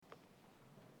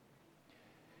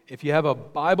If you have a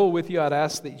Bible with you, I'd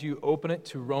ask that you open it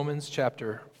to Romans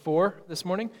chapter 4 this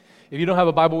morning. If you don't have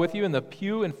a Bible with you, in the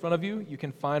pew in front of you, you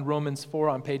can find Romans 4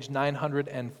 on page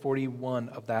 941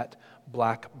 of that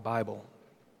black Bible.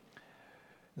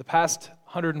 The past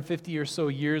 150 or so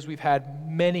years, we've had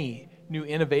many new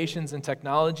innovations in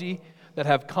technology that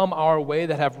have come our way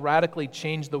that have radically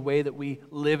changed the way that we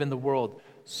live in the world.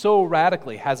 So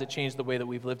radically has it changed the way that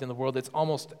we've lived in the world, it's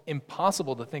almost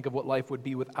impossible to think of what life would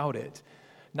be without it.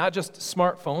 Not just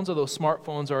smartphones, although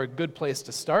smartphones are a good place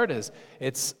to start, as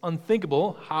it's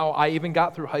unthinkable how I even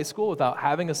got through high school without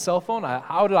having a cell phone.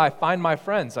 How did I find my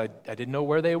friends? I didn't know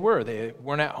where they were. They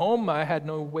weren't at home. I had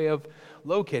no way of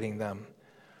locating them.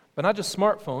 But not just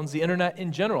smartphones, the internet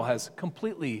in general has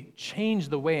completely changed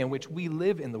the way in which we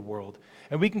live in the world.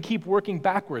 And we can keep working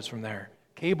backwards from there.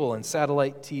 Cable and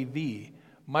satellite TV,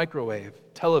 microwave,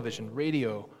 television,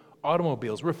 radio,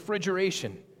 automobiles,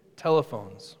 refrigeration,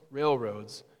 telephones,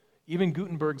 railroads, even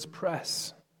Gutenberg's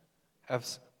press have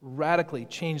radically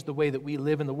changed the way that we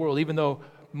live in the world, even though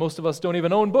most of us don't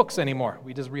even own books anymore.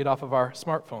 We just read off of our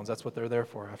smartphones. That's what they're there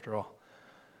for, after all.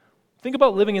 Think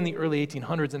about living in the early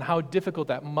 1800s and how difficult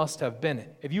that must have been.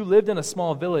 If you lived in a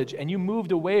small village and you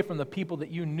moved away from the people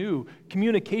that you knew,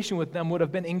 communication with them would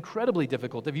have been incredibly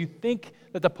difficult. If you think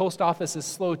that the post office is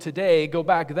slow today, go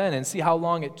back then and see how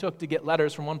long it took to get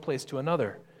letters from one place to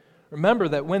another. Remember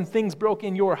that when things broke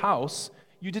in your house,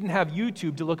 you didn't have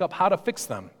YouTube to look up how to fix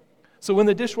them. So when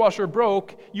the dishwasher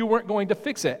broke, you weren't going to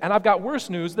fix it. And I've got worse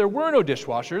news, there were no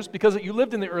dishwashers because you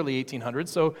lived in the early 1800s,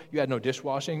 so you had no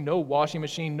dishwashing, no washing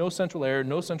machine, no central air,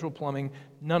 no central plumbing,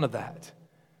 none of that.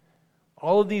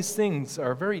 All of these things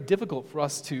are very difficult for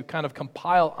us to kind of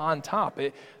compile on top.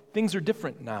 Things are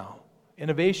different now.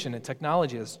 Innovation and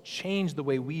technology has changed the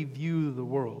way we view the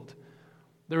world.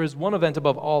 There is one event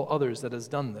above all others that has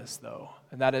done this, though,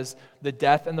 and that is the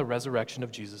death and the resurrection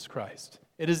of Jesus Christ.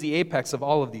 It is the apex of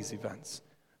all of these events.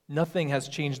 Nothing has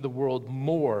changed the world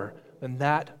more than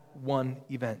that one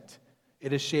event.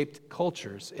 It has shaped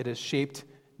cultures. It has shaped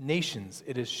nations.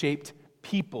 It has shaped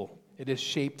people. It has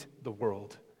shaped the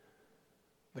world.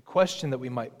 The question that we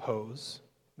might pose,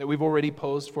 that we've already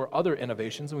posed for other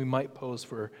innovations, and we might pose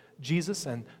for Jesus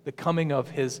and the coming of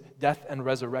his death and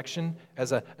resurrection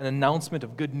as an announcement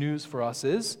of good news for us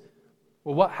is,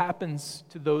 well, what happens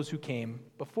to those who came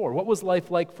before? What was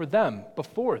life like for them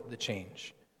before the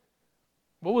change?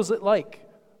 What was it like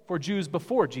for Jews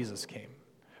before Jesus came?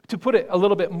 To put it a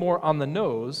little bit more on the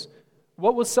nose,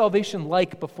 what was salvation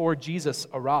like before Jesus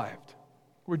arrived?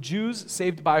 Were Jews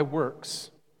saved by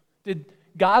works? Did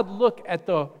God look at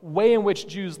the way in which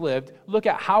Jews lived, look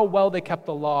at how well they kept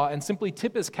the law, and simply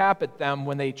tip his cap at them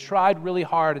when they tried really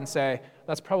hard and say,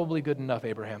 "That's probably good enough,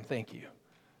 Abraham, thank you"?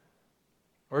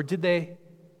 Or did they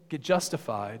get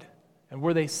justified, and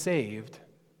were they saved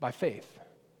by faith?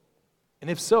 And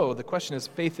if so, the question is,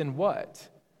 faith in what?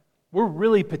 We're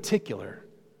really particular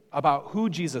about who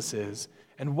Jesus is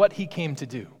and what he came to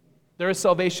do. There is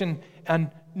salvation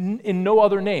and in no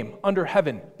other name under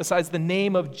heaven besides the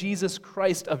name of Jesus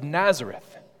Christ of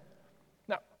Nazareth.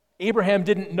 Now, Abraham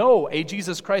didn't know a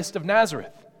Jesus Christ of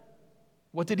Nazareth.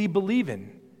 What did he believe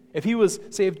in? If he was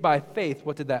saved by faith,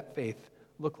 what did that faith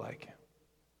look like?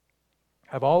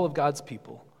 Have all of God's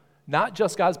people, not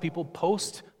just God's people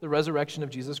post the resurrection of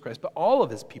Jesus Christ, but all of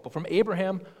his people, from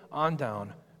Abraham on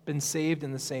down, been saved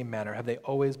in the same manner? Have they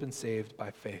always been saved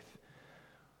by faith?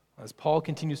 As Paul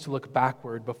continues to look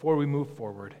backward before we move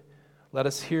forward, let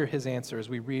us hear his answer as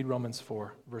we read Romans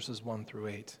 4, verses 1 through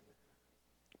 8.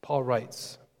 Paul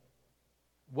writes,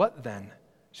 "What then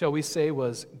shall we say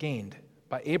was gained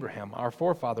by Abraham, our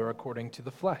forefather, according to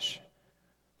the flesh?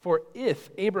 For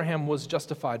if Abraham was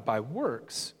justified by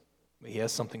works, he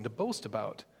has something to boast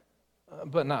about,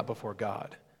 but not before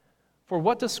God. For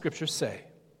what does Scripture say?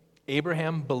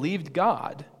 Abraham believed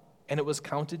God, and it was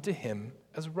counted to him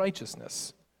as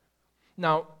righteousness.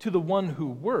 Now, to the one who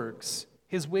works,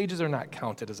 his wages are not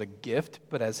counted as a gift,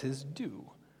 but as his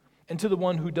due. And to the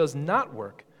one who does not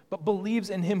work, but believes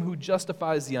in him who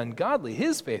justifies the ungodly,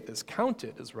 his faith is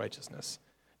counted as righteousness,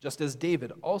 just as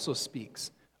David also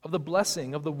speaks of the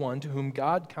blessing of the one to whom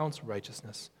God counts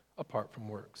righteousness apart from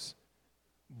works.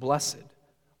 Blessed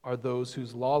are those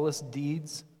whose lawless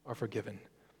deeds are forgiven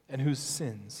and whose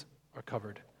sins are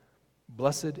covered.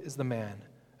 Blessed is the man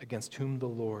against whom the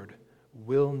Lord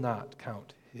will not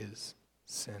count his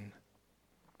sin."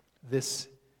 This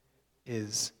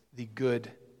is the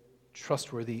good,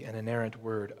 trustworthy, and inerrant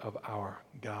word of our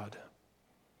God.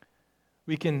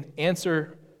 We can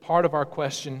answer part of our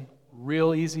question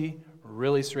real easy,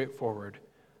 really straightforward.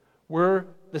 Were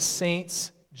the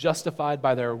saints justified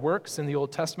by their works in the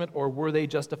Old Testament, or were they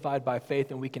justified by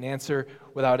faith? And we can answer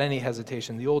without any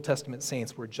hesitation. The Old Testament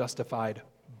saints were justified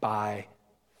by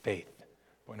faith.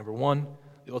 Point number one,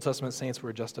 the Old Testament saints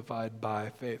were justified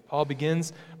by faith. Paul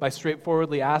begins by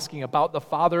straightforwardly asking about the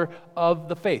father of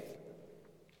the faith,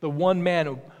 the one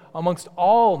man amongst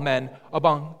all men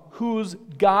among whose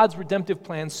God's redemptive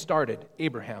plan started,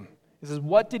 Abraham. He says,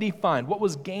 what did he find? What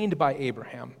was gained by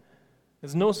Abraham?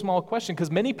 It's no small question,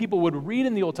 because many people would read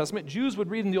in the Old Testament, Jews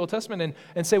would read in the Old Testament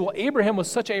and say, well, Abraham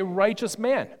was such a righteous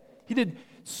man. He did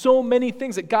so many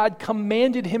things that God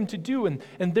commanded him to do, and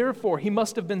therefore he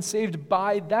must have been saved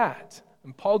by that.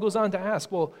 And Paul goes on to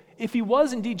ask, well, if he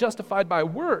was indeed justified by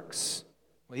works,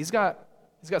 well, he's got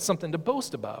something to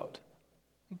boast about.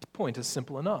 The point is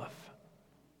simple enough.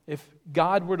 If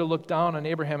God were to look down on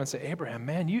Abraham and say, Abraham,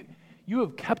 man, you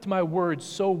have kept my word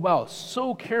so well,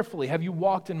 so carefully have you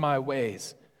walked in my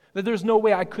ways, that there's no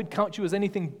way I could count you as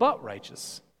anything but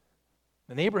righteous.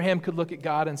 Then Abraham could look at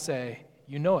God and say,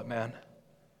 you know it, man.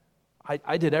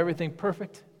 I did everything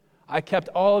perfect. I kept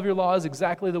all of your laws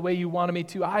exactly the way you wanted me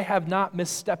to. I have not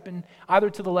misstepped either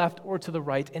to the left or to the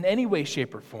right in any way,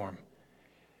 shape, or form.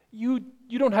 You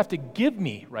don't have to give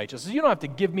me righteousness. You don't have to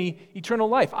give me eternal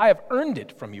life. I have earned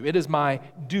it from you. It is my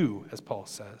due, as Paul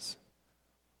says.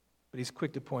 But he's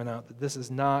quick to point out that this is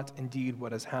not indeed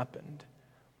what has happened.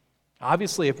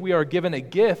 Obviously, if we are given a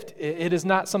gift, it is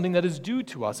not something that is due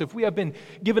to us. If we have been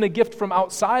given a gift from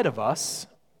outside of us,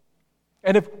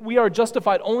 and if we are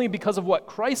justified only because of what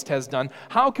Christ has done,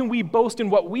 how can we boast in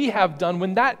what we have done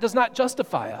when that does not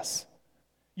justify us?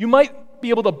 You might be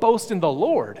able to boast in the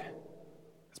Lord.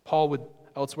 As Paul would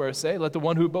elsewhere say, let the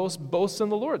one who boasts in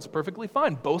the Lord. It's perfectly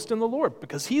fine. Boast in the Lord,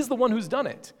 because he's the one who's done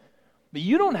it. But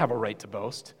you don't have a right to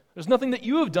boast. There's nothing that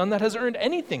you have done that has earned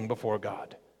anything before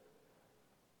God.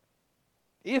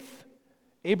 If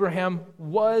Abraham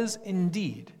was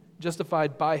indeed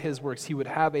justified by his works, he would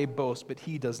have a boast, but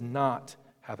he does not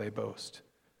have a boast.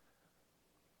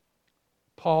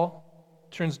 Paul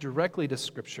turns directly to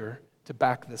Scripture to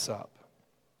back this up.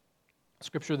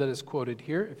 Scripture that is quoted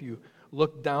here, if you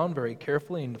look down very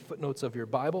carefully in the footnotes of your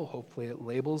Bible, hopefully it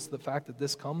labels the fact that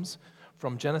this comes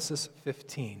from Genesis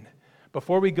 15.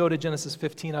 Before we go to Genesis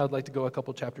 15, I would like to go a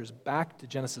couple chapters back to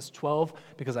Genesis 12,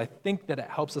 because I think that it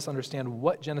helps us understand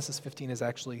what Genesis 15 is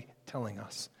actually telling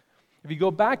us. If you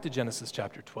go back to Genesis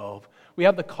chapter 12, we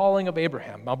have the calling of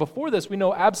Abraham. Now, before this, we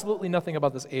know absolutely nothing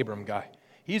about this Abram guy.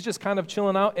 He's just kind of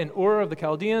chilling out in Ur of the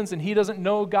Chaldeans, and he doesn't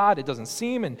know God. It doesn't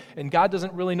seem, and God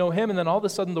doesn't really know him. And then all of a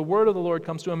sudden, the word of the Lord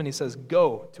comes to him, and he says,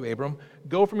 go to Abram,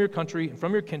 go from your country and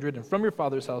from your kindred and from your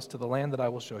father's house to the land that I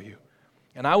will show you.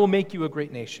 And I will make you a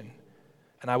great nation,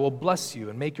 and I will bless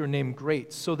you and make your name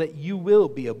great, so that you will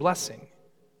be a blessing.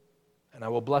 And I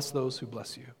will bless those who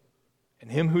bless you.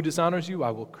 And him who dishonors you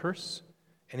I will curse,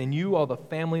 and in you all the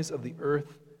families of the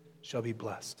earth shall be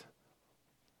blessed.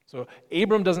 So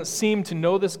Abram doesn't seem to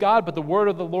know this God, but the word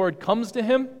of the Lord comes to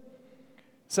him,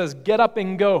 says, get up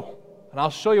and go, and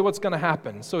I'll show you what's going to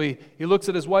happen. So he looks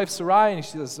at his wife Sarai, and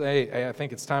she says, hey, I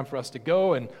think it's time for us to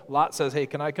go. And Lot says, hey,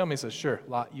 can I come? He says, sure,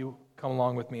 Lot, you come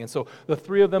along with me. And so the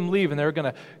three of them leave, and they're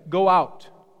going to go out.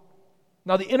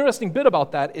 Now, the interesting bit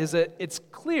about that is that it's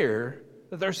clear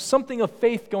that there's something of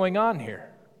faith going on here,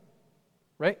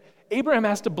 right? Abraham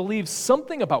has to believe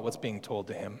something about what's being told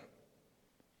to him.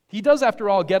 He does, after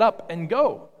all, get up and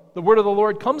go. The word of the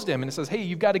Lord comes to him and it says, hey,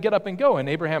 you've got to get up and go. And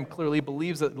Abraham clearly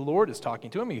believes that the Lord is talking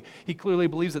to him. He clearly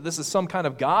believes that this is some kind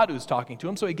of God who's talking to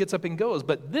him, so he gets up and goes.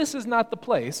 But this is not the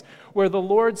place where the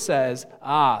Lord says,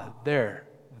 there,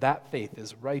 that faith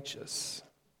is righteous.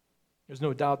 There's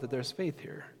no doubt that there's faith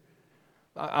here.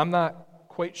 I'm not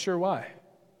quite sure why.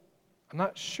 I'm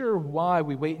not sure why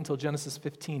we wait until Genesis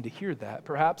 15 to hear that.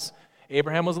 Perhaps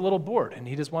Abraham was a little bored and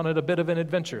he just wanted a bit of an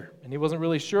adventure. And he wasn't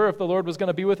really sure if the Lord was going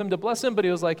to be with him to bless him, but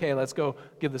he was like, hey, let's go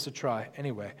give this a try.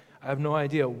 Anyway, I have no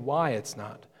idea why it's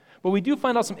not. But we do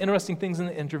find out some interesting things in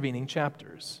the intervening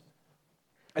chapters.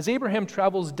 As Abraham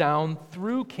travels down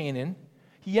through Canaan,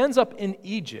 he ends up in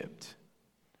Egypt,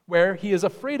 where he is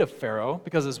afraid of Pharaoh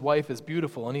because his wife is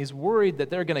beautiful, and he's worried that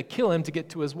they're going to kill him to get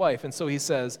to his wife. And so he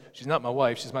says, she's not my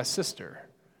wife, she's my sister.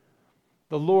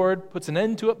 The Lord puts an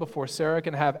end to it before Sarah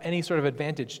can have any sort of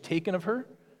advantage taken of her.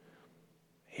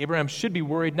 Abraham should be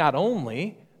worried not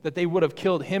only that they would have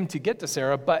killed him to get to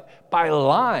Sarah, but by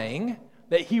lying,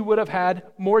 that he would have had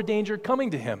more danger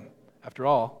coming to him. After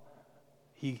all,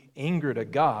 he angered a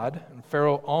God, and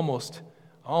Pharaoh almost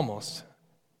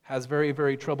has very,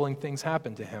 very troubling things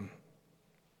happen to him.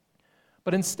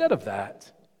 But instead of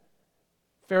that,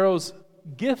 Pharaoh's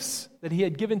gifts that he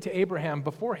had given to Abraham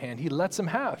beforehand, he lets him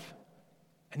have.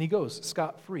 And he goes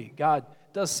scot-free. God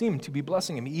does seem to be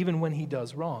blessing him, even when he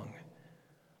does wrong.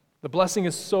 The blessing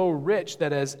is so rich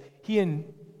that as he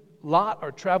and Lot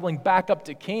are traveling back up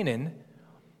to Canaan,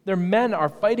 their men are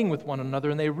fighting with one another,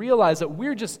 and they realize that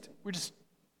we're just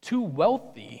too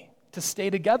wealthy to stay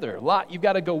together. Lot, you've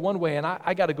got to go one way, and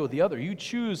I got to go the other. You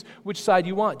choose which side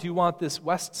you want. Do you want this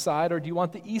west side, or do you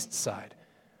want the east side?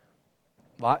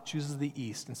 Lot chooses the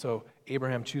east, and so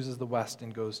Abraham chooses the west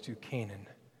and goes to Canaan.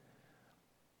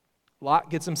 Lot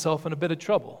gets himself in a bit of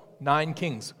trouble. 9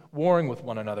 kings warring with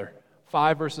one another.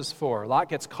 5 versus 4. Lot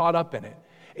gets caught up in it.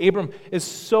 Abram is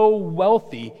so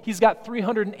wealthy, he's got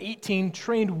 318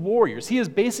 trained warriors. He is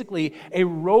basically a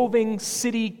roving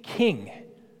city king.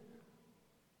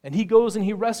 And he goes and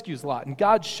he rescues Lot, and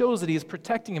God shows that he is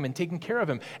protecting him and taking care of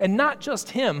him. And not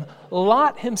just him,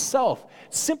 Lot himself,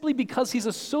 simply because he's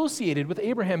associated with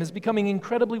Abraham, is becoming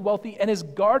incredibly wealthy and is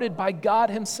guarded by God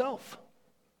himself.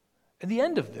 At the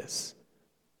end of this,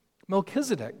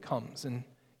 Melchizedek comes, and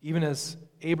even as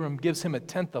Abram gives him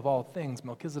 1/10 of all things,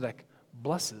 Melchizedek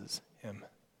blesses him.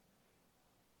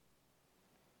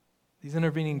 These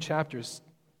intervening chapters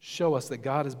show us that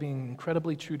God is being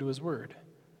incredibly true to his word.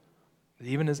 That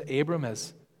even as Abram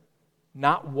has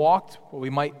not walked what we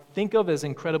might think of as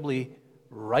incredibly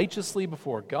righteously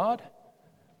before God,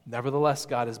 nevertheless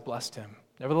God has blessed him.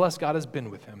 Nevertheless God has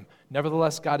been with him.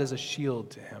 Nevertheless God is a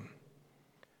shield to him.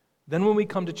 Then when we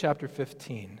come to chapter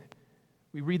 15,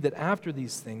 we read that after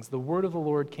these things, the word of the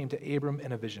Lord came to Abram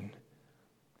in a vision,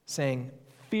 saying,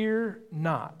 "Fear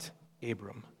not,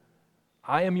 Abram.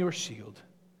 I am your shield.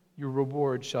 Your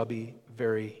reward shall be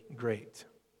very great."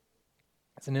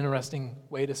 It's an interesting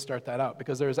way to start that out,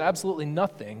 because there is absolutely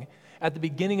nothing at the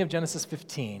beginning of Genesis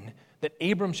 15 that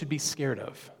Abram should be scared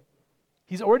of.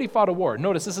 He's already fought a war.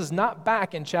 Notice this is not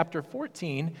back in chapter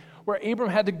 14 where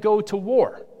Abram had to go to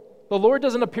war. The Lord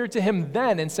doesn't appear to him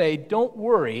then and say, "Don't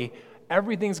worry,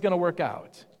 everything's going to work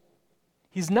out."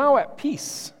 He's now at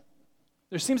peace.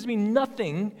 There seems to be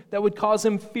nothing that would cause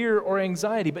him fear or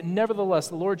anxiety, but nevertheless,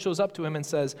 the Lord shows up to him and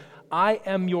says, "I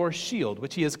am your shield,"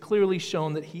 which he has clearly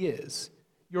shown that he is.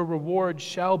 "Your reward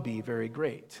shall be very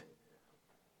great."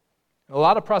 A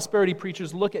lot of prosperity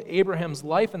preachers look at Abraham's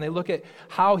life and they look at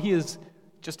how he is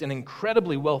just an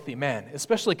incredibly wealthy man,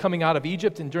 especially coming out of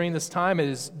Egypt. And during this time, it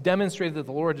is demonstrated that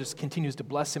the Lord just continues to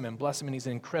bless him, and he's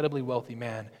an incredibly wealthy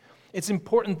man. It's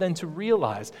important then to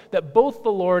realize that both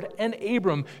the Lord and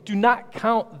Abram do not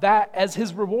count that as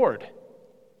his reward.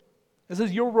 It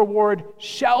says, "Your reward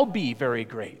shall be very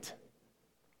great."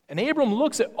 And Abram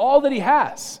looks at all that he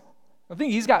has. I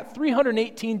think he's got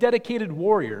 318 dedicated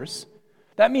warriors.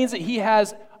 That means that he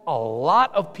has a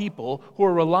lot of people who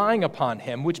are relying upon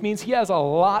him, which means he has a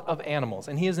lot of animals,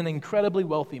 and he is an incredibly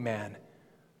wealthy man.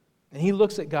 And he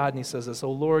looks at God and he says this,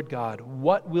 "O Lord God,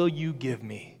 what will you give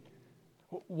me?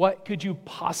 What could you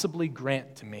possibly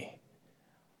grant to me?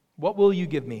 What will you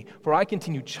give me? For I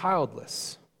continue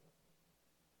childless,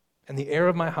 and the heir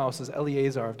of my house is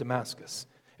Eleazar of Damascus."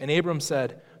 And Abram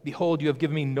said, "Behold, you have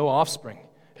given me no offspring,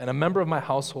 and a member of my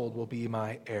household will be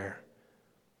my heir."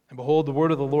 And behold, the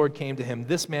word of the Lord came to him,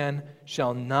 "This man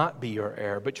shall not be your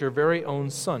heir, but your very own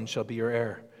son shall be your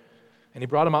heir." And he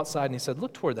brought him outside, and he said,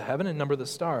 "Look toward the heaven and number the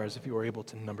stars, if you are able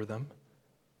to number them."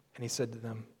 And he said to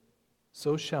them,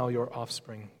 "So shall your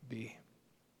offspring be."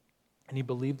 And he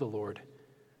believed the Lord,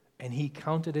 and he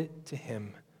counted it to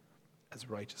him as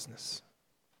righteousness.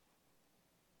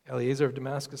 Eleazar of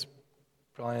Damascus,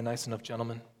 probably a nice enough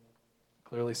gentleman,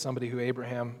 clearly somebody who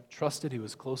Abraham trusted, who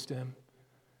was close to him.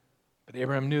 But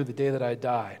Abraham knew the day that I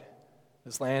died,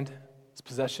 this land, this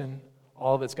possession,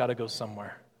 all of it's got to go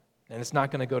somewhere. And it's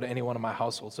not going to go to any one of my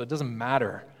household. So it doesn't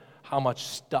matter how much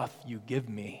stuff you give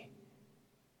me.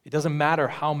 It doesn't matter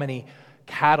how many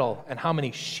cattle and how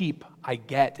many sheep I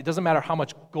get. It doesn't matter how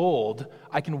much gold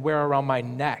I can wear around my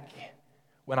neck.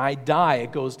 When I die,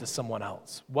 it goes to someone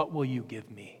else. What will you give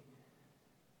me?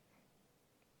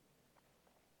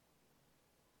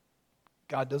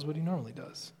 God does what he normally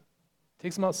does.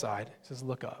 Takes him outside, says,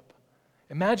 "Look up."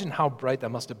 Imagine how bright that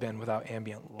must have been without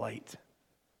ambient light.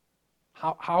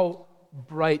 How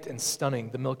bright and stunning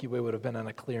the Milky Way would have been on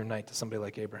a clear night to somebody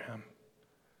like Abraham.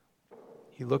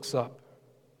 He looks up,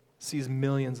 sees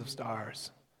millions of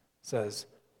stars, says,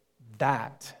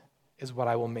 "That is what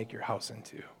I will make your house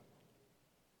into.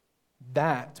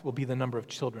 That will be the number of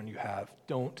children you have.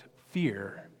 Don't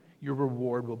fear. Your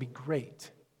reward will be great."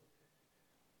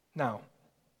 Now,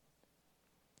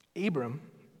 Abram,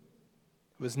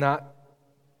 who is not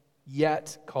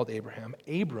yet called Abraham,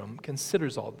 Abram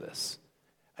considers all this.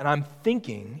 And I'm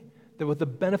thinking that with the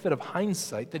benefit of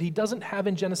hindsight that he doesn't have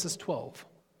in Genesis 12,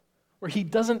 where he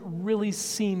doesn't really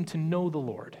seem to know the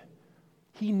Lord.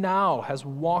 he now has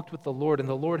walked with the Lord, and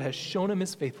the Lord has shown him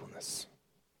his faithfulness.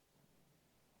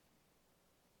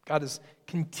 God has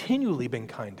continually been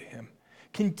kind to him,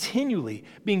 continually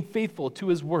being faithful to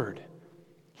his word.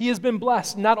 He has been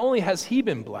blessed. Not only has he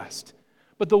been blessed,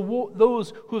 but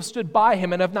those who have stood by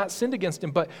him and have not sinned against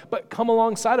him, but come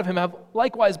alongside of him have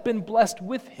likewise been blessed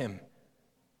with him.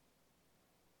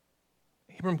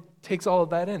 Abram takes all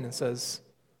of that in and says,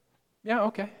 yeah,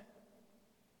 okay.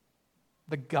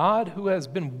 The God who has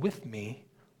been with me,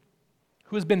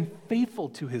 who has been faithful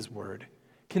to his word,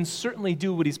 can certainly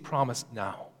do what he's promised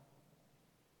now.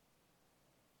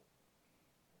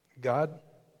 God,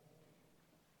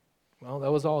 well,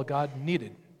 that was all God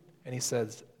needed. And he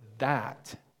says,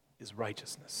 that is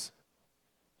righteousness.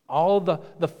 All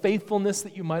the faithfulness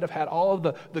that you might have had, all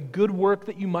of the good work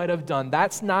that you might have done,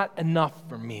 that's not enough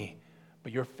for me.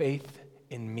 But your faith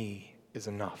in me is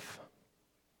enough.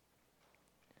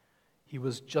 He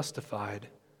was justified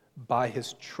by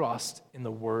his trust in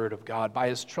the word of God, by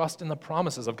his trust in the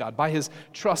promises of God, by his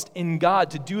trust in God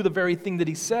to do the very thing that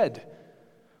he said.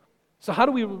 So how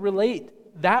do we relate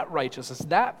that righteousness,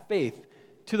 that faith,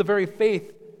 to the very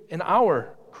faith in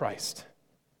our Christ?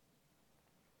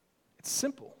 It's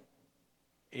simple.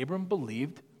 Abram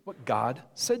believed what God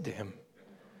said to him.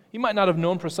 He might not have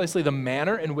known precisely the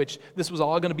manner in which this was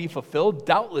all going to be fulfilled.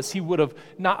 Doubtless, he would have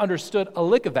not understood a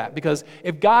lick of that, because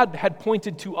if God had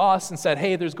pointed to us and said,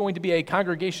 hey, there's going to be a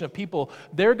congregation of people,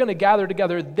 they're going to gather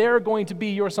together, they're going to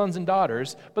be your sons and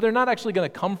daughters, but they're not actually going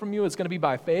to come from you, it's going to be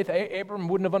by faith, Abram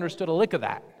wouldn't have understood a lick of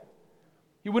that.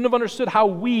 He wouldn't have understood how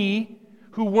we,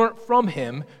 who weren't from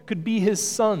him, could be his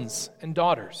sons and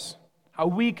daughters, how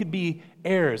we could be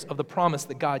heirs of the promise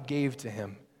that God gave to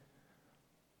him.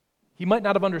 He might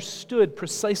not have understood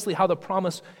precisely how the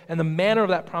promise and the manner of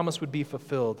that promise would be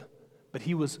fulfilled, but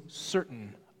he was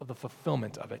certain of the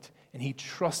fulfillment of it, and he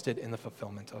trusted in the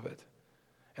fulfillment of it.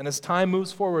 And as time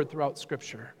moves forward throughout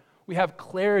Scripture, we have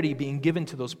clarity being given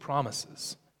to those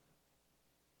promises.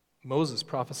 Moses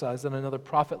prophesies that another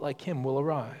prophet like him will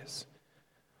arise.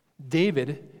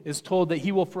 David is told that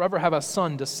he will forever have a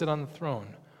son to sit on the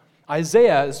throne.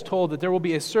 Isaiah is told that there will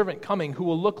be a servant coming who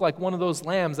will look like one of those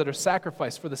lambs that are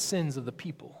sacrificed for the sins of the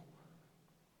people.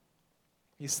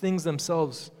 These things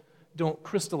themselves don't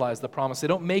crystallize the promise. They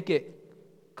don't make it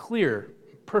clear,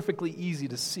 perfectly easy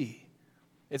to see.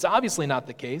 It's obviously not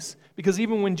the case, because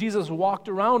even when Jesus walked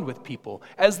around with people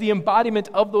as the embodiment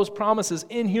of those promises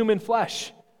in human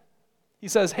flesh, he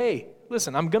says, hey,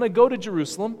 listen, I'm going to go to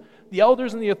Jerusalem. The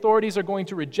elders and the authorities are going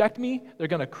to reject me. They're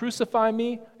going to crucify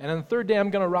me. And on the third day, I'm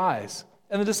going to rise.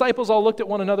 And the disciples all looked at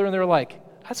one another and they're like,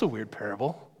 that's a weird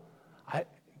parable.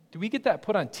 Do we get that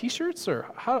put on t-shirts, or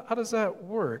how does that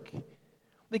work?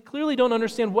 They clearly don't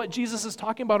understand what Jesus is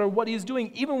talking about or what he's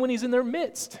doing, even when he's in their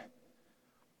midst.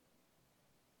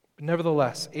 But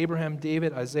nevertheless, Abraham,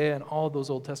 David, Isaiah, and all of those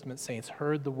Old Testament saints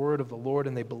heard the word of the Lord,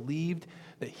 and they believed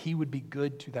that he would be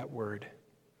good to that word.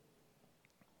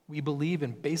 We believe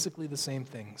in basically the same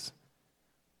things.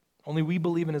 Only we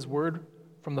believe in his word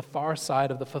from the far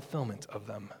side of the fulfillment of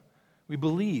them. We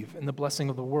believe in the blessing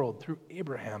of the world through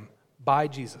Abraham by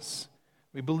Jesus.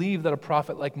 We believe that a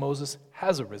prophet like Moses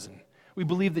has arisen. We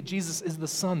believe that Jesus is the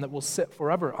Son that will sit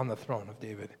forever on the throne of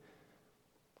David.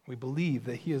 We believe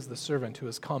that he is the servant who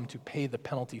has come to pay the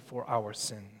penalty for our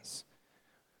sins.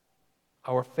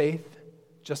 Our faith,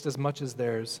 just as much as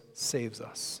theirs, saves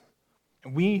us.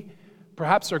 And we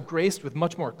perhaps are graced with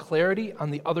much more clarity on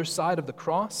the other side of the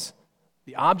cross.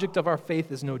 The object of our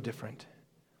faith is no different.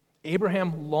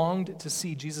 Abraham longed to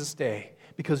see Jesus' day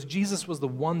because Jesus was the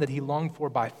one that he longed for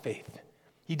by faith.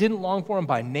 He didn't long for him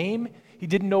by name. He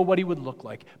didn't know what he would look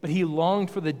like, but he longed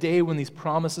for the day when these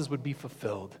promises would be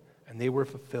fulfilled, and they were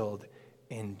fulfilled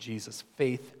in Jesus.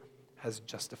 Faith has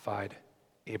justified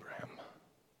Abraham.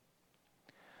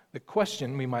 The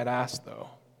question we might ask, though,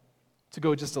 to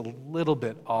go just a little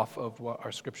bit off of what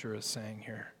our scripture is saying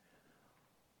here,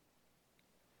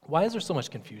 why is there so much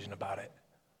confusion about it?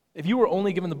 If you were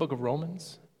only given the book of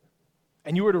Romans,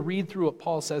 and you were to read through what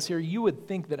Paul says here, you would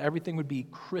think that everything would be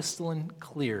crystalline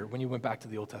clear when you went back to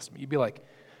the Old Testament. You'd be like,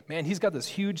 man, he's got this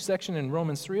huge section in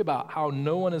Romans 3 about how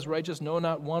no one is righteous, no,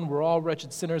 not one. We're all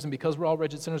wretched sinners, and because we're all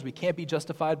wretched sinners, we can't be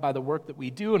justified by the work that we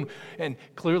do. And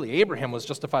clearly Abraham was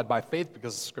justified by faith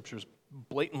because the scriptures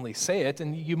blatantly say it.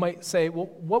 And you might say, well,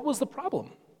 what was the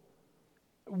problem?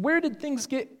 Where did things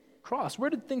get crossed? Where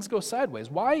did things go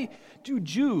sideways? Why do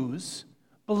Jews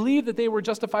believe that they were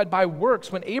justified by works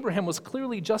when Abraham was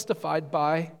clearly justified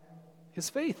by his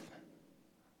faith?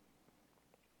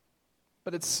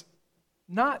 But it's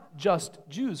not just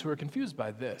Jews who are confused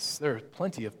by this. There are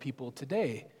plenty of people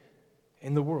today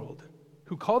in the world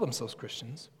who call themselves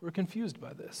Christians who are confused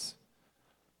by this.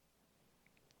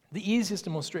 The easiest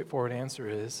and most straightforward answer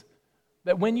is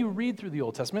that when you read through the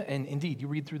Old Testament, and indeed you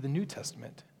read through the New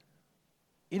Testament,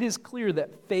 it is clear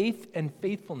that faith and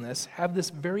faithfulness have this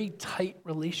very tight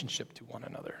relationship to one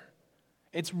another.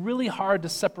 It's really hard to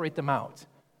separate them out.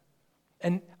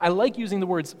 And I like using the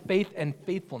words faith and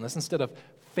faithfulness instead of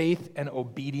faith and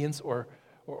obedience or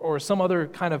some other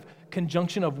kind of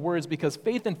conjunction of words, because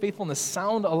faith and faithfulness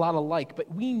sound a lot alike,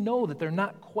 but we know that they're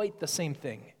not quite the same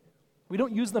thing. We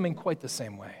don't use them in quite the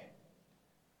same way.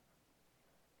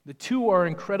 The two are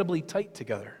incredibly tight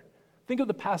together. Think of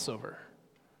the Passover.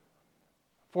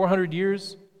 400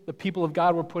 years, the people of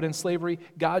God were put in slavery.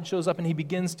 God shows up and he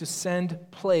begins to send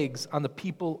plagues on the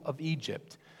people of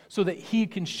Egypt so that he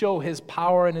can show his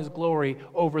power and his glory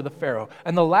over the Pharaoh.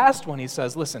 And the last one, he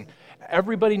says, listen,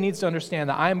 everybody needs to understand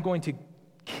that I am going to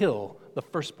kill the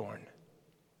firstborn.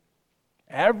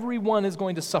 Everyone is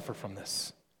going to suffer from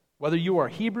this. Whether you are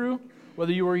Hebrew,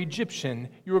 whether you are Egyptian,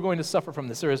 you are going to suffer from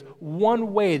this. There is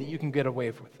one way that you can get away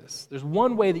with this. There's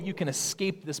one way that you can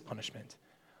escape this punishment.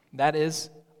 That is,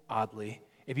 oddly,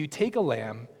 if you take a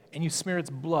lamb and you smear its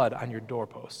blood on your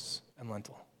doorposts and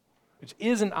lintel, which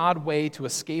is an odd way to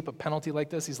escape a penalty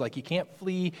like this. He's like, you can't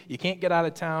flee, you can't get out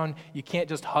of town, you can't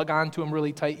just hug on to him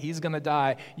really tight, he's going to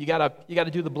die. You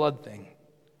gotta do the blood thing,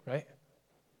 right?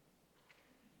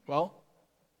 Well,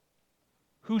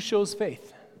 who shows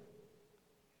faith?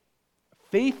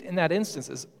 Faith in that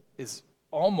instance is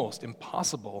almost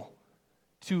impossible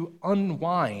to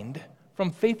unwind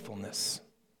from faithfulness.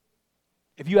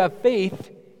 If you have faith,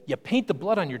 you paint the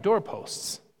blood on your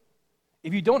doorposts.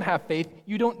 If you don't have faith,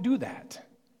 you don't do that.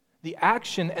 The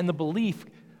action and the belief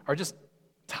are just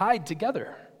tied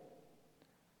together.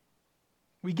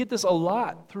 We get this a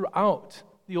lot throughout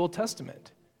the Old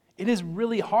Testament. It is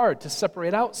really hard to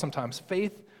separate out sometimes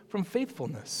faith from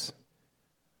faithfulness.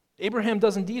 Abraham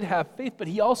does indeed have faith, but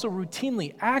he also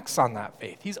routinely acts on that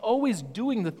faith. He's always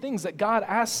doing the things that God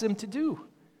asks him to do.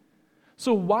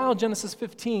 So while Genesis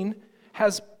 15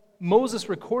 has Moses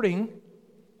recording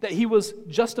that he was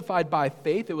justified by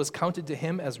faith, it was counted to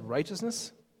him as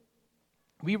righteousness,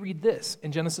 we read this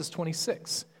in Genesis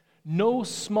 26. No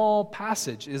small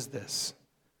passage is this.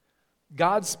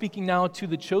 God speaking now to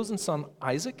the chosen son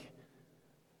Isaac,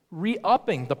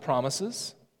 re-upping the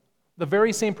promises, the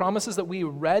very same promises that we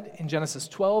read in Genesis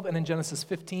 12 and in Genesis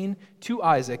 15 to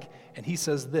Isaac, and he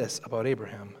says this about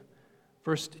Abraham.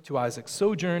 First to Isaac,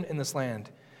 sojourn in this land,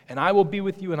 and I will be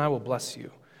with you and I will bless you.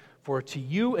 For to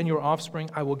you and your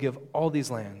offspring I will give all these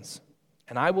lands,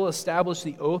 and I will establish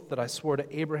the oath that I swore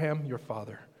to Abraham your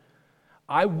father.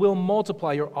 I will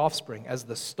multiply your offspring as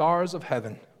the stars of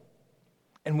heaven,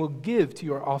 and will give to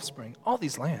your offspring all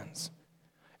these lands.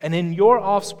 And in your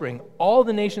offspring all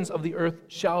the nations of the earth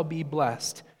shall be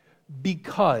blessed,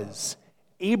 because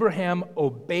Abraham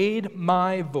obeyed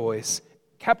my voice,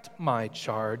 kept my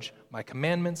charge, my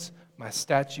commandments, my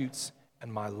statutes,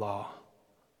 and my law.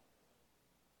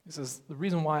 He says, the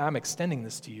reason why I'm extending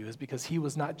this to you is because he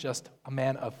was not just a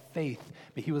man of faith,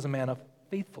 but he was a man of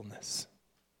faithfulness.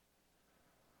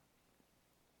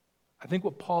 I think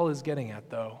what Paul is getting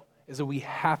at, though, is that we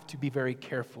have to be very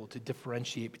careful to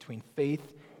differentiate between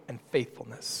faith and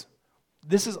faithfulness.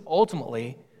 This is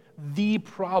ultimately the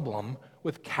problem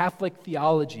with Catholic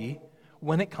theology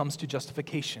when it comes to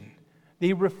justification.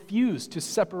 They refuse to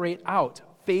separate out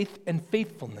faith and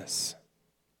faithfulness.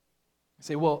 You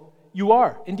say, well, you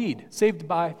are indeed saved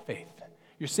by faith.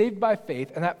 You're saved by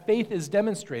faith, and that faith is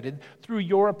demonstrated through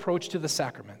your approach to the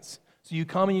sacraments. So you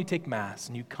come and you take Mass,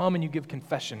 and you come and you give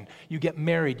confession, you get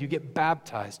married, you get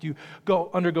baptized, you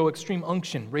undergo extreme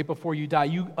unction right before you die.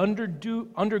 You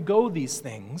undergo these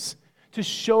things to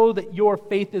show that your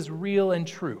faith is real and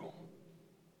true.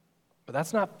 But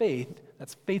that's not faith,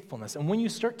 that's faithfulness. And when you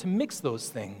start to mix those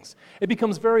things, it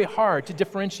becomes very hard to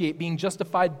differentiate being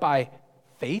justified by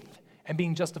faith and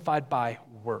being justified by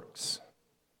works.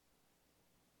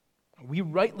 We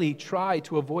rightly try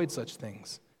to avoid such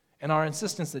things and our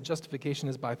insistence that justification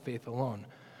is by faith alone.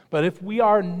 But if we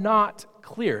are not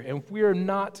clear and if we are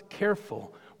not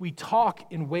careful, we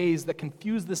talk in ways that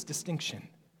confuse this distinction.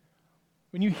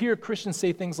 When you hear Christians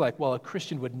say things like, well, a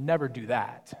Christian would never do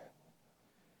that.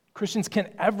 Christians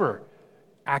can't ever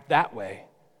act that way.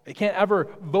 They can't ever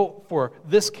vote for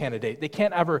this candidate. They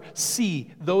can't ever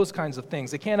see those kinds of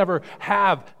things. They can't ever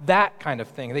have that kind of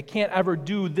thing. They can't ever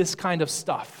do this kind of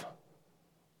stuff.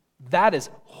 That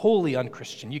is wholly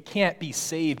unchristian. You can't be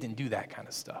saved and do that kind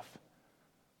of stuff.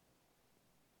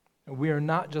 We are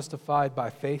not justified by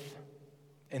faith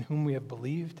in whom we have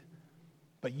believed,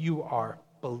 but you are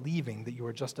believing that you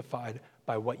are justified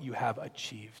by what you have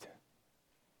achieved.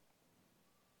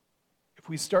 if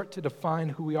we start to define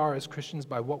who we are as Christians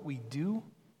by what we do,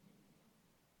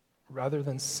 rather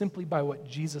than simply by what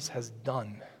Jesus has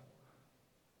done,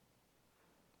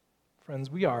 friends,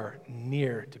 we are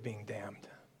near to being damned.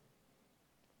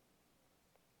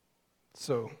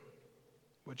 So,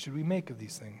 what should we make of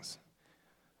these things?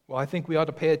 Well, I think we ought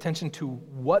to pay attention to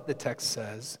what the text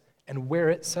says and where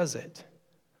it says it.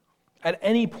 At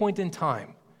any point in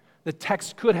time, the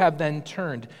text could have then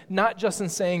turned, not just in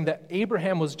saying that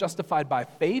Abraham was justified by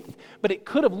faith, but it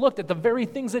could have looked at the very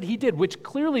things that he did, which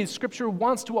clearly Scripture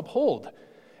wants to uphold,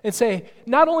 and say,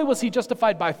 not only was he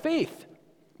justified by faith,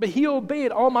 but he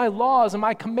obeyed all my laws and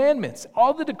my commandments,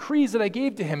 all the decrees that I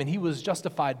gave to him, and he was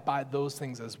justified by those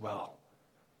things as well.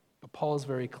 But Paul is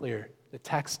very clear. The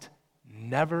text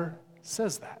never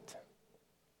says that.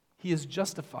 He is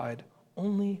justified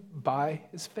only by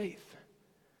his faith.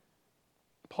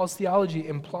 Paul's theology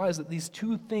implies that these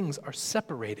two things are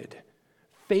separated.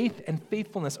 Faith and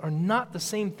faithfulness are not the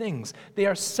same things. They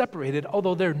are separated,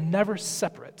 although they're never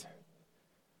separate.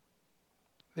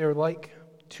 They're like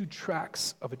two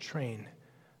tracks of a train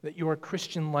that your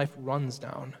Christian life runs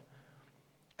down.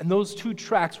 And those two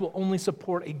tracks will only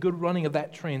support a good running of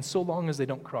that train so long as they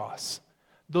don't cross.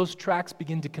 Those tracks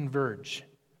begin to converge.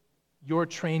 Your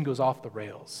train goes off the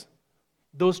rails.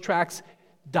 Those tracks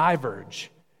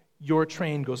diverge. Your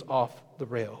train goes off the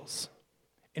rails.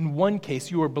 In one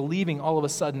case, you are believing all of a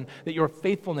sudden that your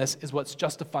faithfulness is what's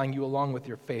justifying you along with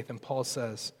your faith. And Paul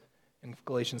says in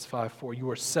Galatians 5:4, you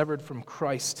are severed from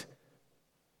Christ.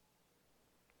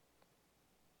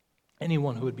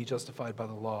 Anyone who would be justified by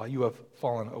the law, you have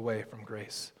fallen away from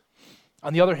grace.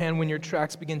 On the other hand, when your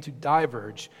tracks begin to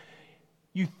diverge,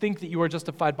 you think that you are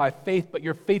justified by faith, but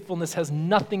your faithfulness has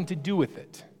nothing to do with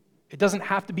it. It doesn't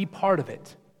have to be part of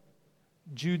it.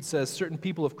 Jude says, certain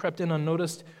people have crept in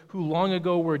unnoticed who long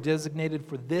ago were designated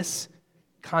for this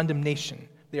condemnation.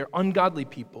 They are ungodly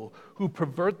people who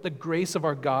pervert the grace of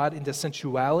our God into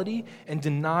sensuality and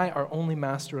deny our only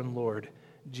Master and Lord,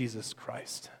 Jesus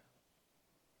Christ.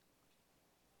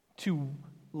 To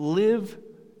live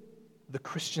the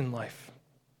Christian life,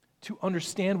 to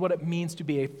understand what it means to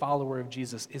be a follower of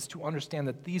Jesus, is to understand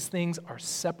that these things are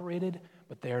separated,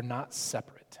 but they are not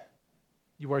separate.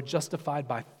 You are justified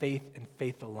by faith and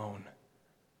faith alone,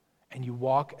 and you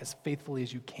walk as faithfully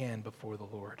as you can before the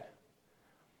Lord.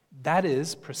 That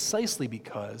is precisely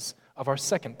because of our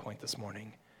second point this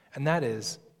morning, and that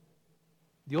is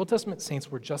the Old Testament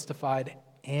saints were justified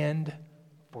and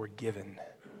forgiven.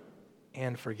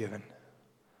 And forgiven.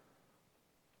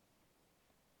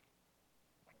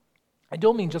 I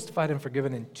don't mean justified and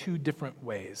forgiven in two different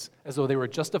ways, as though they were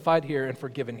justified here and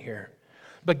forgiven here.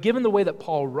 But given the way that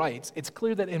Paul writes, it's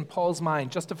clear that in Paul's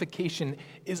mind, justification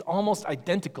is almost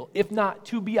identical, if not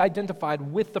to be identified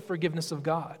with the forgiveness of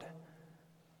God.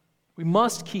 We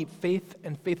must keep faith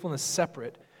and faithfulness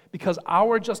separate because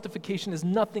our justification is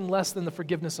nothing less than the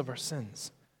forgiveness of our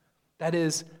sins. That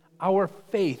is, our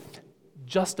faith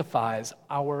justifies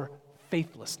our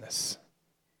faithlessness.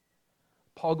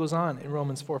 Paul goes on in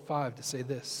Romans 4:5 to say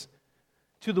this,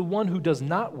 to the one who does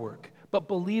not work, but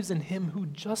believes in him who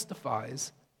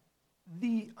justifies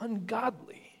the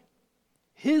ungodly.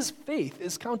 His faith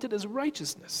is counted as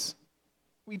righteousness.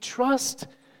 We trust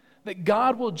that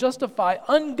God will justify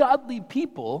ungodly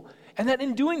people, and that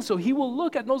in doing so, he will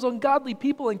look at those ungodly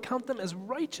people and count them as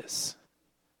righteous.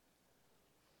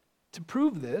 To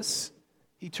prove this,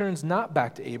 he turns not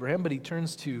back to Abraham, but he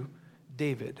turns to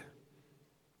David.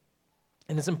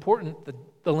 And it's important that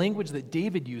the language that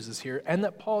David uses here and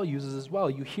that Paul uses as well.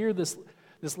 You hear this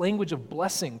language of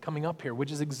blessing coming up here,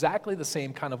 which is exactly the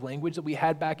same kind of language that we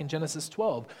had back in Genesis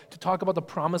 12 to talk about the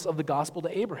promise of the gospel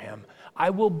to Abraham.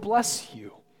 I will bless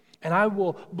you, and I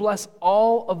will bless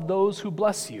all of those who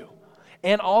bless you,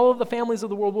 and all of the families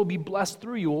of the world will be blessed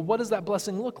through you. Well, what does that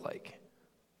blessing look like?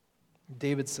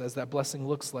 David says that blessing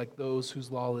looks like those whose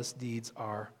lawless deeds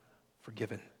are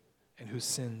forgiven and whose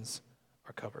sins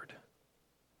are covered.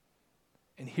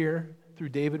 And here, through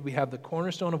David, we have the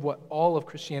cornerstone of what all of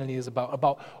Christianity is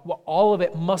about what all of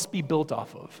it must be built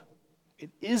off of. It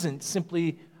isn't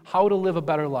simply how to live a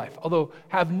better life, although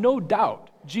have no doubt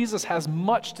Jesus has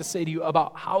much to say to you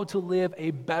about how to live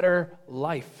a better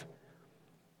life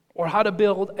or how to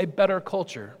build a better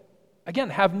culture. Again,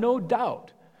 have no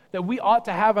doubt that we ought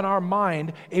to have in our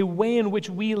mind a way in which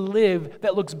we live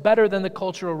that looks better than the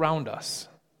culture around us.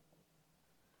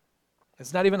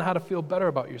 It's not even how to feel better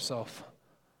about yourself.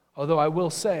 Although I will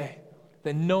say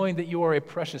that knowing that you are a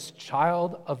precious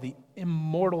child of the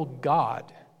immortal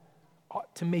God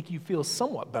ought to make you feel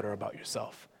somewhat better about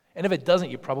yourself. And if it doesn't,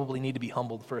 you probably need to be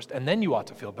humbled first, and then you ought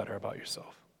to feel better about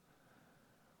yourself.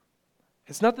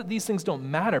 It's not that these things don't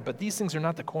matter, but these things are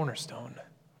not the cornerstone.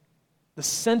 The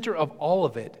center of all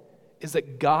of it is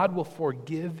that God will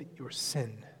forgive your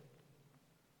sin.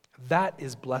 That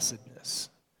is blessedness.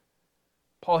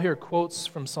 Paul here quotes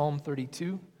from Psalm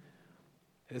 32.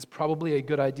 It is probably a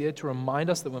good idea to remind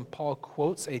us that when Paul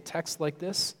quotes a text like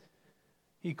this,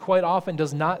 he quite often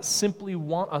does not simply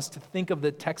want us to think of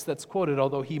the text that's quoted,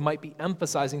 although he might be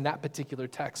emphasizing that particular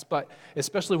text. But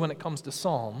especially when it comes to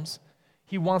Psalms,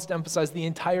 he wants to emphasize the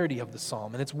entirety of the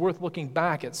psalm. And it's worth looking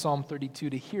back at Psalm 32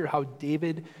 to hear how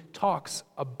David talks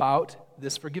about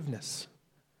this forgiveness.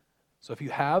 So if you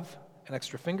have an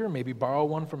extra finger, maybe borrow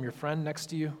one from your friend next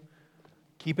to you.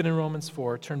 Keep it in Romans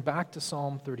 4. Turn back to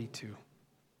Psalm 32.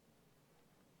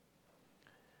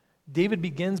 David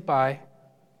begins by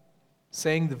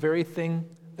saying the very thing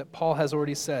that Paul has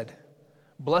already said.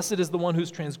 Blessed is the one whose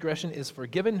transgression is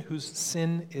forgiven, whose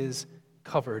sin is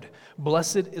covered.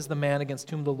 Blessed is the man against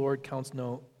whom the Lord counts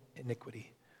no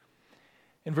iniquity.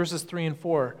 In verses 3 and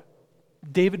 4,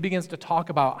 David begins to talk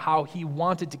about how he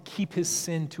wanted to keep his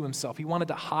sin to himself. He wanted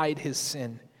to hide his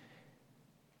sin.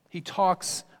 He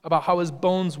talks about how his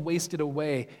bones wasted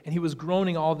away and he was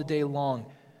groaning all the day long.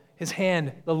 His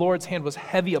hand, the Lord's hand, was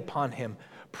heavy upon him,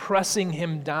 pressing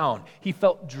him down. He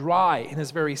felt dry in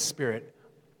his very spirit.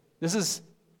 This is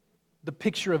the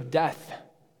picture of death.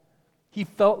 He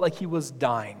felt like he was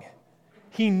dying.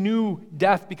 He knew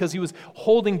death because he was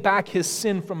holding back his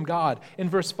sin from God. In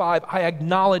verse 5, I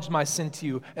acknowledged my sin to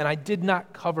you, and I did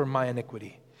not cover my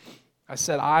iniquity. I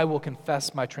said, I will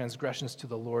confess my transgressions to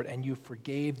the Lord, and you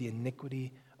forgave the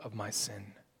iniquity of my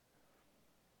sin.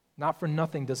 Not for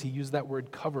nothing does he use that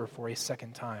word cover for a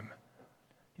second time.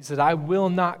 He said, I will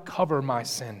not cover my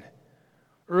sin.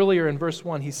 Earlier in verse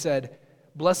 1, he said,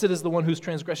 blessed is the one whose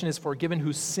transgression is forgiven,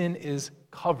 whose sin is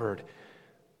covered.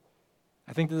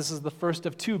 I think that this is the first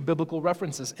of two biblical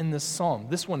references in this psalm.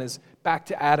 This one is back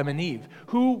to Adam and Eve,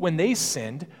 who, when they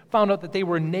sinned, found out that they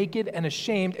were naked and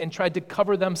ashamed and tried to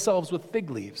cover themselves with fig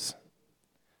leaves.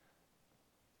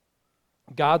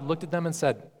 God looked at them and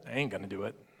said, I ain't going to do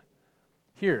it.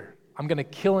 Here, I'm going to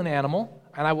kill an animal,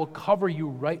 and I will cover you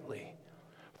rightly.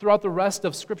 Throughout the rest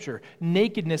of Scripture,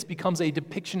 nakedness becomes a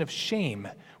depiction of shame,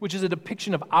 which is a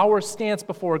depiction of our stance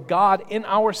before God in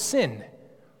our sin.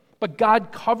 But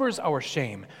God covers our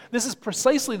shame. This is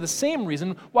precisely the same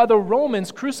reason why the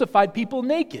Romans crucified people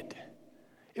naked.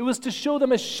 It was to show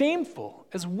them as shameful,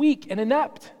 as weak and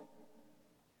inept.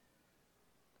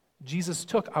 Jesus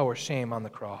took our shame on the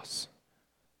cross.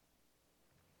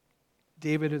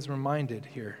 David is reminded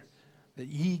here that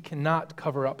he cannot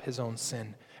cover up his own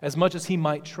sin. As much as he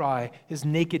might try, his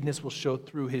nakedness will show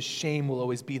through. His shame will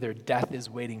always be there. Death is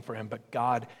waiting for him, but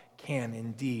God can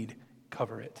indeed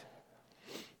cover it.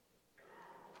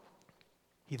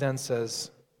 He then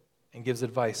says and gives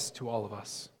advice to all of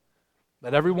us.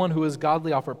 Let everyone who is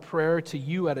godly offer prayer to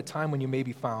you at a time when you may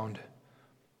be found.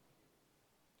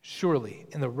 Surely,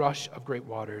 in the rush of great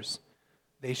waters,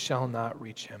 they shall not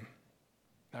reach him.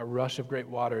 That rush of great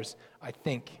waters, I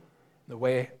think, the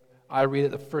way I read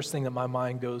it, the first thing that my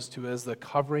mind goes to is the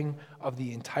covering of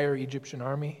the entire Egyptian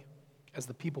army as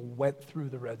the people went through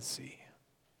the Red Sea.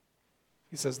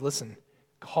 He says, listen,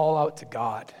 call out to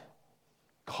God.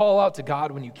 Call out to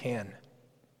God when you can,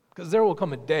 because there will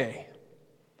come a day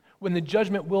when the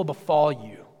judgment will befall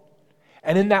you.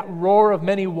 And in that roar of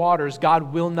many waters,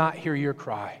 God will not hear your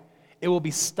cry. It will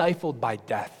be stifled by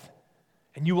death,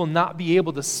 and you will not be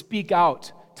able to speak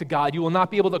out to God. You will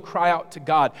not be able to cry out to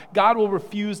God. God will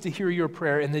refuse to hear your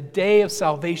prayer. In the day of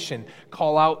salvation,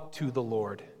 call out to the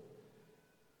Lord.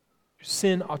 Your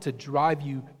sin ought to drive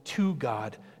you to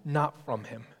God, not from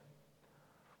him.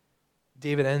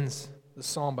 David ends the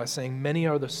psalm by saying, many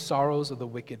are the sorrows of the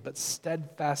wicked, but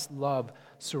steadfast love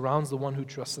surrounds the one who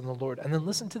trusts in the Lord. And then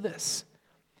listen to this.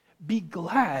 Be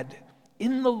glad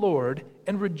in the Lord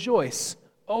and rejoice,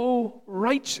 O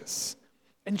righteous,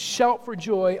 and shout for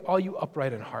joy, all you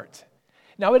upright in heart.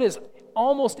 Now, it is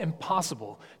almost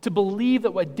impossible to believe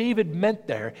that what David meant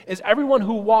there is everyone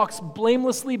who walks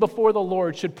blamelessly before the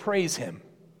Lord should praise him,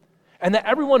 and that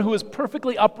everyone who is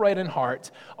perfectly upright in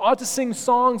heart ought to sing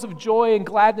songs of joy and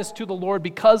gladness to the Lord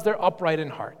because they're upright in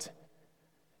heart.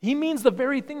 He means the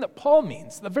very thing that Paul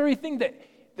means, the very thing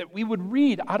that we would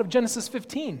read out of Genesis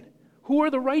 15. Who are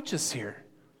the righteous here?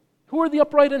 Who are the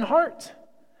upright in heart?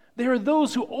 They are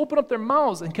those who open up their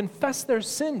mouths and confess their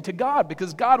sin to God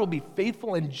because God will be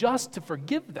faithful and just to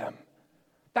forgive them.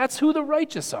 That's who the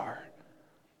righteous are.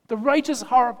 The righteous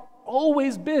have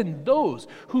always been those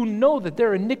who know that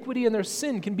their iniquity and their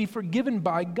sin can be forgiven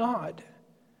by God.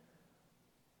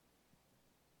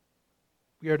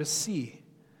 We are to see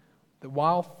that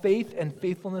while faith and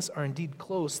faithfulness are indeed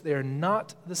close, they are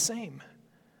not the same.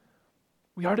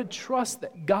 We are to trust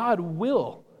that God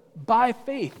will, by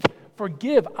faith,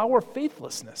 forgive our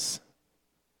faithlessness.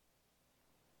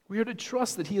 We are to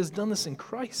trust that He has done this in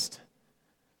Christ.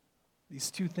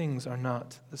 These two things are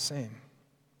not the same.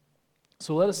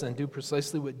 So let us then do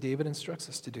precisely what David instructs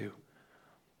us to do.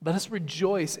 Let us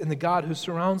rejoice in the God who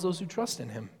surrounds those who trust in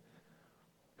Him,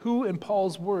 who, in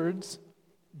Paul's words,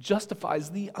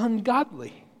 justifies the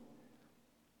ungodly.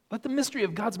 Let the mystery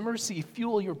of God's mercy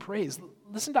fuel your praise.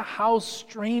 Listen to how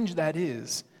strange that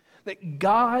is, that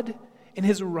God, in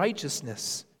His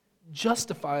righteousness,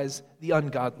 justifies the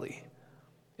ungodly.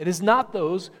 It is not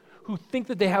those who think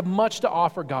that they have much to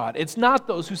offer God. It's not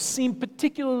those who seem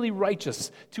particularly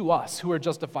righteous to us who are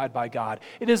justified by God.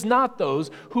 It is not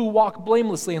those who walk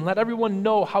blamelessly and let everyone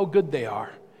know how good they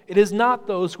are. It is not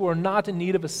those who are not in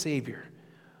need of a Savior,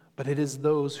 but it is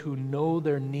those who know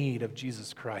their need of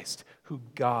Jesus Christ, who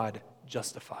God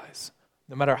justifies.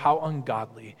 No matter how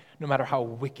ungodly, no matter how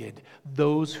wicked,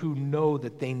 those who know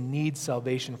that they need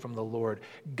salvation from the Lord,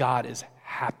 God is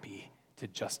happy to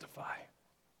justify.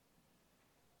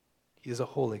 He is a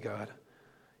holy God.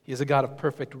 He is a God of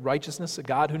perfect righteousness, a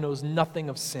God who knows nothing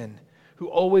of sin, who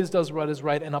always does what is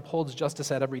right and upholds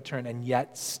justice at every turn, and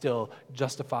yet still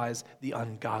justifies the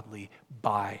ungodly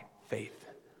by faith.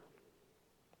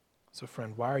 So,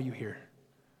 friend, why are you here?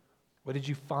 What did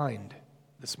you find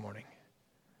this morning?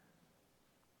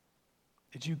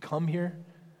 Did you come here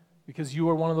because you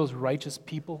are one of those righteous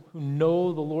people who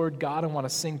know the Lord God and want to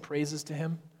sing praises to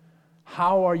Him?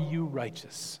 How are you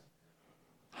righteous?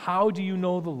 How do you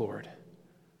know the Lord?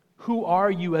 Who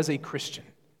are you as a Christian?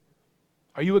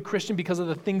 Are you a Christian because of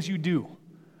the things you do?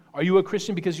 Are you a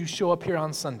Christian because you show up here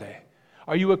on Sunday?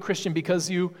 Are you a Christian because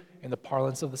you, in the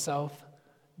parlance of the South,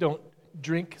 don't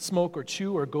drink, smoke, or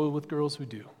chew, or go with girls who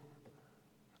do?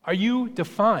 Are you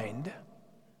defined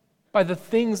by the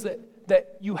things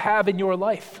that you have in your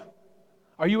life?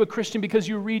 Are you a Christian because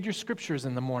you read your scriptures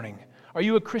in the morning? Are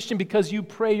you a Christian because you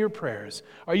pray your prayers?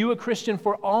 Are you a Christian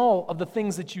for all of the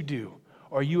things that you do?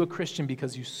 Or are you a Christian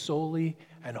because you solely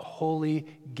and wholly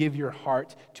give your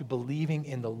heart to believing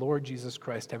in the Lord Jesus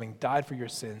Christ, having died for your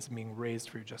sins and being raised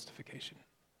for your justification?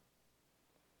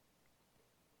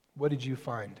 What did you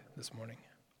find this morning?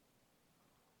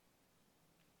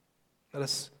 Let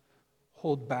us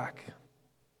hold back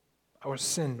our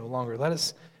sin no longer. Let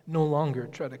us no longer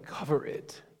try to cover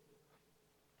it.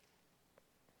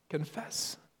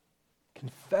 Confess.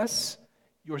 Confess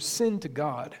your sin to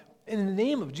God in the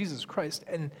name of Jesus Christ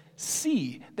and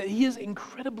see that He is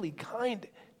incredibly kind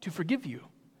to forgive you.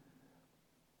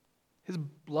 His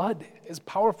blood is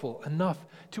powerful enough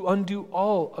to undo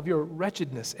all of your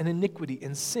wretchedness and iniquity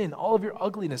and sin. All of your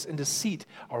ugliness and deceit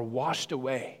are washed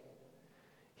away.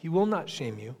 He will not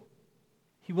shame you.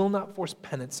 He will not force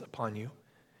penance upon you.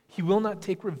 He will not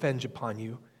take revenge upon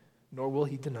you, nor will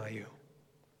He deny you.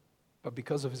 But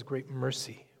because of His great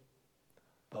mercy,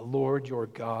 the Lord your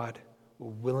God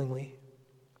will willingly,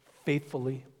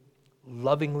 faithfully,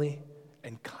 lovingly,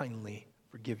 and kindly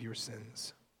forgive your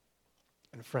sins.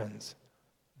 And friends,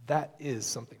 that is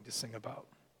something to sing about.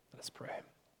 Let us pray.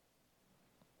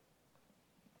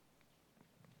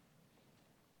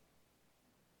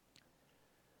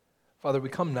 Father, we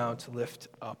come now to lift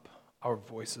up our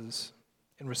voices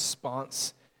in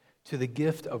response to the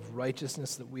gift of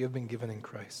righteousness that we have been given in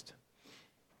Christ.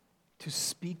 To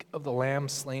speak of the Lamb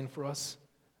slain for us,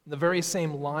 the very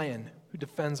same Lion who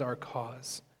defends our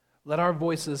cause. Let our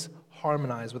voices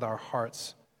harmonize with our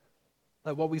hearts.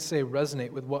 Let what we say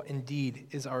resonate with what indeed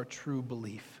is our true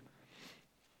belief.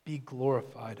 Be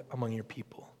glorified among your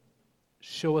people.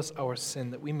 Show us our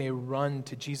sin that we may run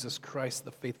to Jesus Christ,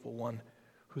 the faithful one,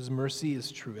 whose mercy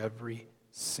is true every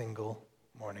single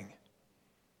morning.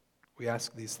 We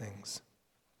ask these things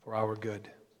for our good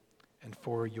and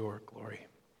for your glory.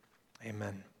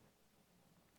 Amen.